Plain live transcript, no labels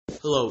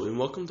Hello and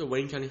welcome to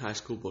Wayne County High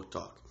School Book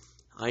Talk.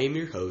 I am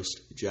your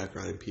host, Jack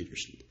Ryan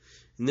Peterson.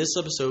 In this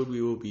episode,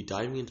 we will be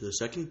diving into the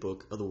second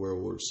book of the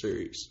Werewolf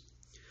series,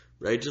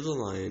 Rage of the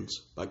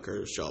Lions by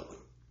Curtis Joplin.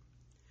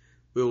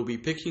 We will be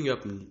picking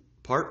up in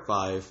Part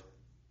 5,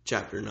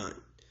 Chapter 9.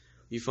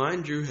 We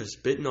find Drew has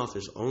bitten off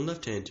his own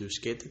left hand to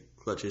escape the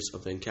clutches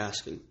of Van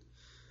Casken.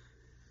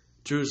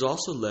 Drew has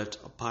also left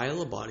a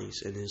pile of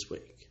bodies in his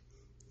wake.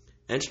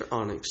 Enter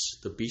Onyx,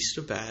 the Beast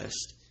of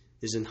Bast,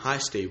 is in High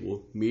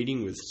Stable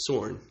meeting with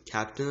Soren,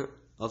 captain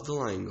of the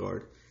Lion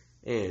Guard,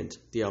 and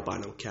the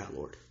albino cat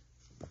lord.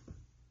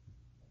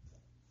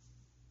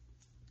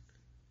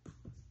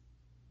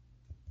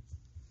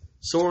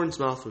 Soren's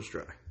mouth was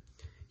dry.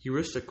 He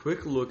risked a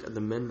quick look at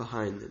the men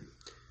behind them,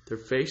 their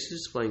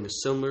faces displaying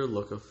a similar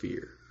look of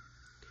fear.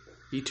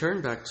 He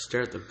turned back to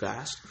stare at the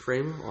vast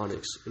frame of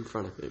onyx in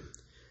front of him,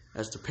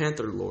 as the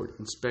Panther Lord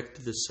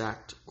inspected the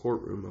sacked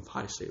courtroom of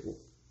High Stable.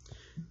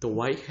 The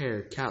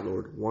white-haired cat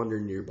lord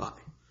wandered nearby,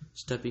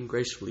 stepping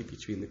gracefully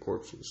between the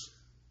corpses.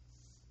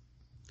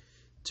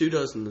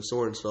 24 of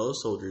Soren's fellow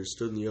soldiers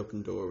stood in the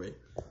open doorway,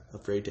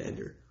 afraid to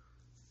enter.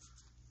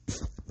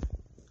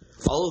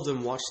 All of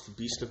them watched the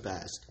Beast of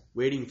Bast,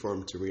 waiting for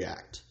him to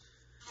react.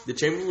 The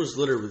chamber was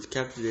littered with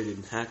captivated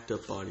and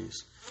hacked-up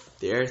bodies,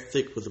 the air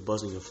thick with the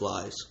buzzing of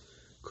flies.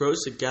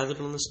 Crows had gathered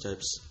on the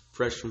steps,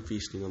 fresh from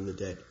feasting on the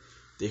dead.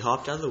 They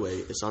hopped out of the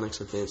way as Onyx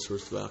advanced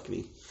towards the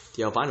balcony,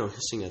 the albino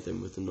hissing at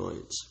them with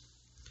annoyance.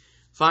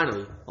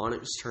 Finally,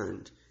 Onyx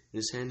turned. In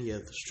his hand he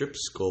had the stripped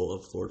skull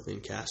of Lord Van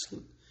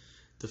Casken,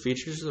 the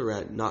features of the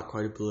rat not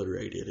quite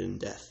obliterated in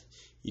death.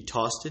 He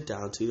tossed it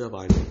down to the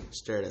albino and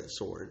stared at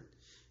Soren.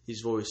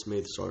 His voice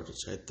made the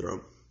sergeant's head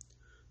thrum.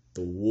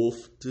 "The wolf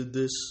did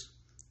this?"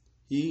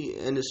 "He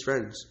and his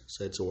friends,"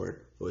 said Soren,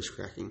 voice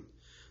cracking.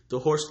 "The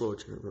horse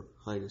lord, Your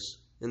Highness,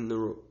 and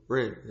the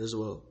ram as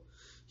well.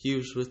 He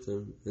was with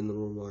them in the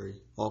Romari,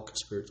 all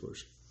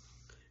conspirators."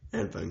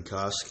 "And Van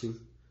Casken?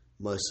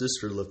 My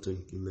sister left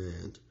in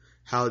command.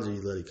 How did he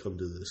let it come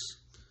to this?"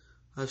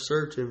 "I've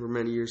served him for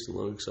many years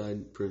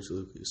alongside Prince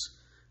Lucas.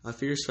 I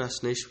fear his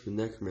fascination with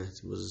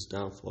necromancy was his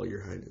downfall,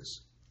 Your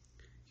Highness.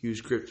 He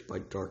was gripped by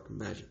dark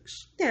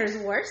magics." "There's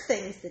worse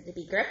things than to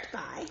be gripped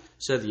by,"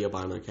 said the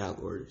albino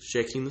cat lord,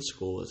 shaking the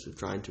skull as if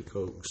trying to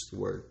coax the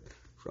word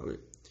from it.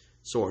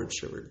 Soren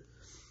shivered.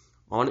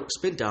 Onyx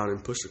bent down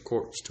and pushed the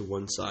corpse to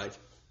one side,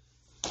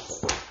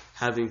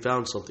 having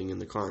found something in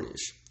the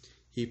carnage.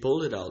 He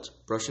pulled it out,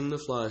 brushing the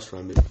flies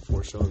from it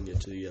before showing it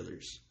to the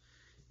others.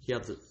 He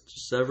had the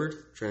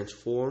severed,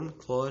 transformed,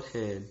 clawed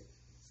hand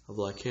of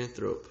a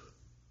lycanthrope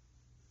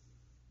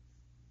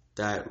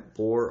that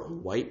bore a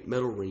white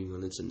metal ring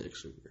on its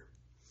index finger.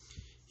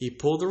 He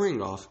pulled the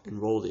ring off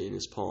and rolled it in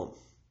his palm.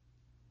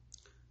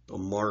 "The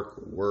mark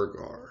of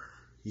Wergar,"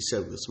 he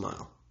said with a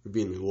smile,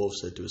 repeating what the wolf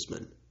said to his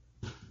men.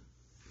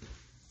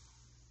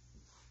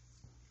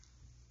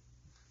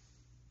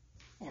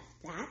 "If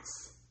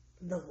that's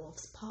the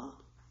wolf's paw,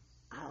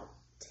 I'll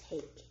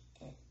take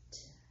it,"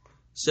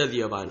 said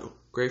the albino,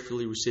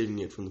 gratefully receiving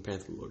it from the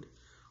Panther Lord.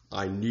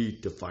 "I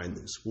need to find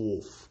this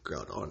wolf,"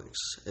 growled Onyx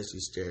as he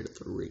stared at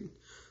the ring.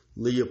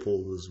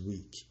 "Leopold was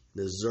weak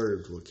and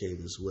deserved what came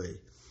his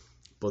way,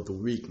 but the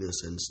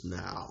weakness ends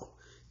now.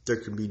 There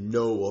can be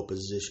no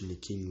opposition to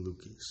King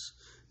Lucas,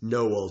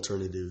 no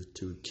alternative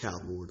to a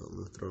cat lord on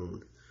the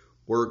throne.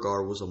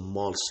 Wergar was a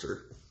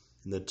monster,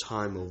 and the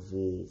time of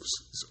wolves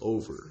is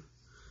over.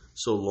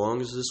 So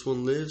long as this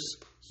one lives,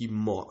 he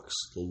mocks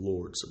the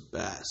lords of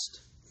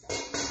Bast."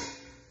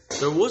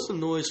 There was a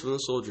noise from the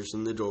soldiers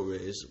in the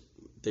doorway as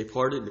they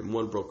parted and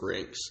one broke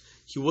ranks.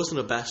 He wasn't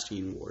a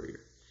Bastine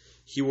warrior.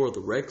 He wore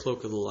the red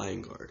cloak of the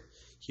Lion Guard.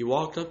 He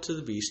walked up to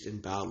the beast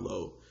and bowed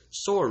low.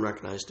 Soren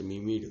recognized him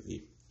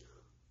immediately.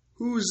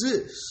 "Who is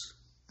this?"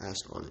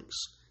 asked Onyx.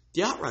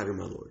 "The Outrider,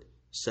 my lord,"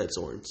 said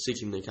Soren,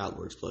 seeking the cat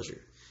lord's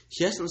pleasure.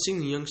 "He hasn't seen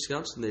the young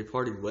scouts since they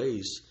parted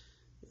ways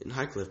in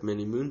Highcliffe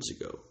many moons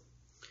ago."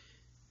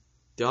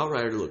 The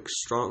Outrider looked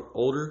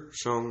older,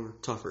 stronger,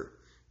 tougher.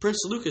 "Prince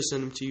Lucas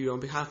sent him to you on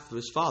behalf of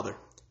his father."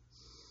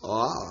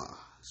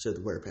 "Ah," said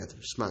the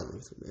Werepanther, smiling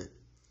with the man.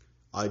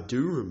 "I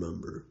do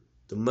remember.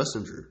 The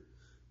messenger.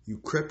 You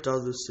crept out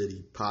of the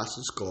city, past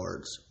its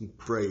guards, and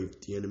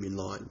braved the enemy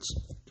lines,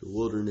 the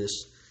wilderness,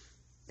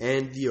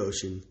 and the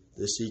ocean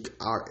to seek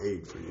our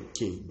aid from your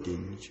king,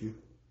 didn't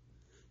you?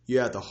 You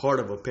had the heart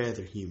of a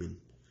panther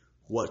human.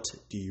 What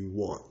do you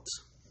want?"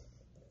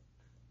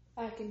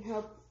 "I can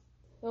help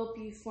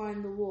you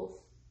find the wolf.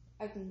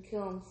 I can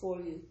kill him for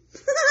you."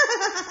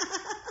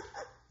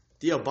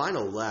 The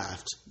albino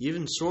laughed.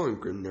 Even Soren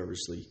grinned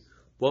nervously.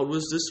 What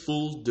was this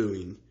fool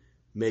doing,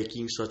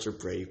 making such a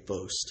brave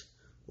boast?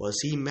 Was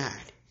he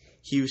mad?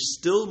 He was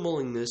still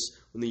mulling this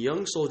when the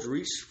young soldier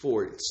reached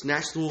forward and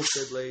snatched the wolf's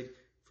dead blade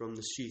from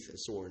the sheath at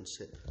Soren's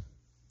hip.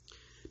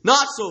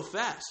 "Not so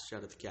fast!"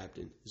 shouted the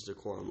captain, his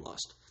decorum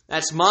lost.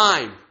 "That's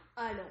mine!"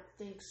 "I don't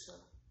think so,"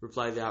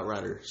 replied the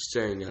Outrider,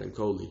 staring at him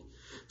coldly.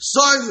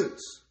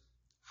 "Silence!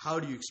 How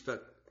do you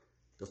expect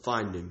to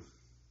find him?"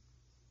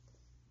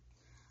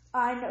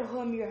 "I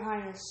know him, Your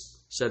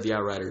Highness," said the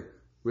Outrider.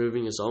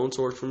 removing his own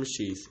sword from his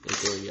sheath and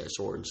throwing it at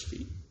Soren's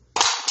feet.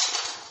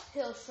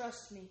 He'll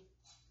trust me.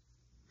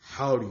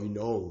 How do you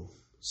know?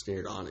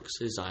 Sneered Onyx,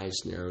 his eyes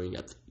narrowing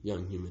at the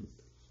young human.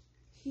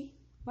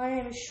 My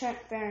name is Trent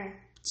Barron,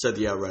 said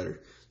the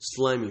outrider,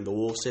 slamming the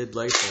wolf's-head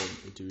blade home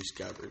into his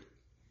scabbard.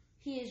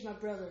 He is my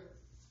brother.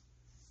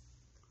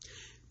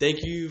 Thank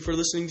you for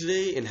listening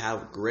today, and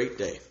have a great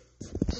day.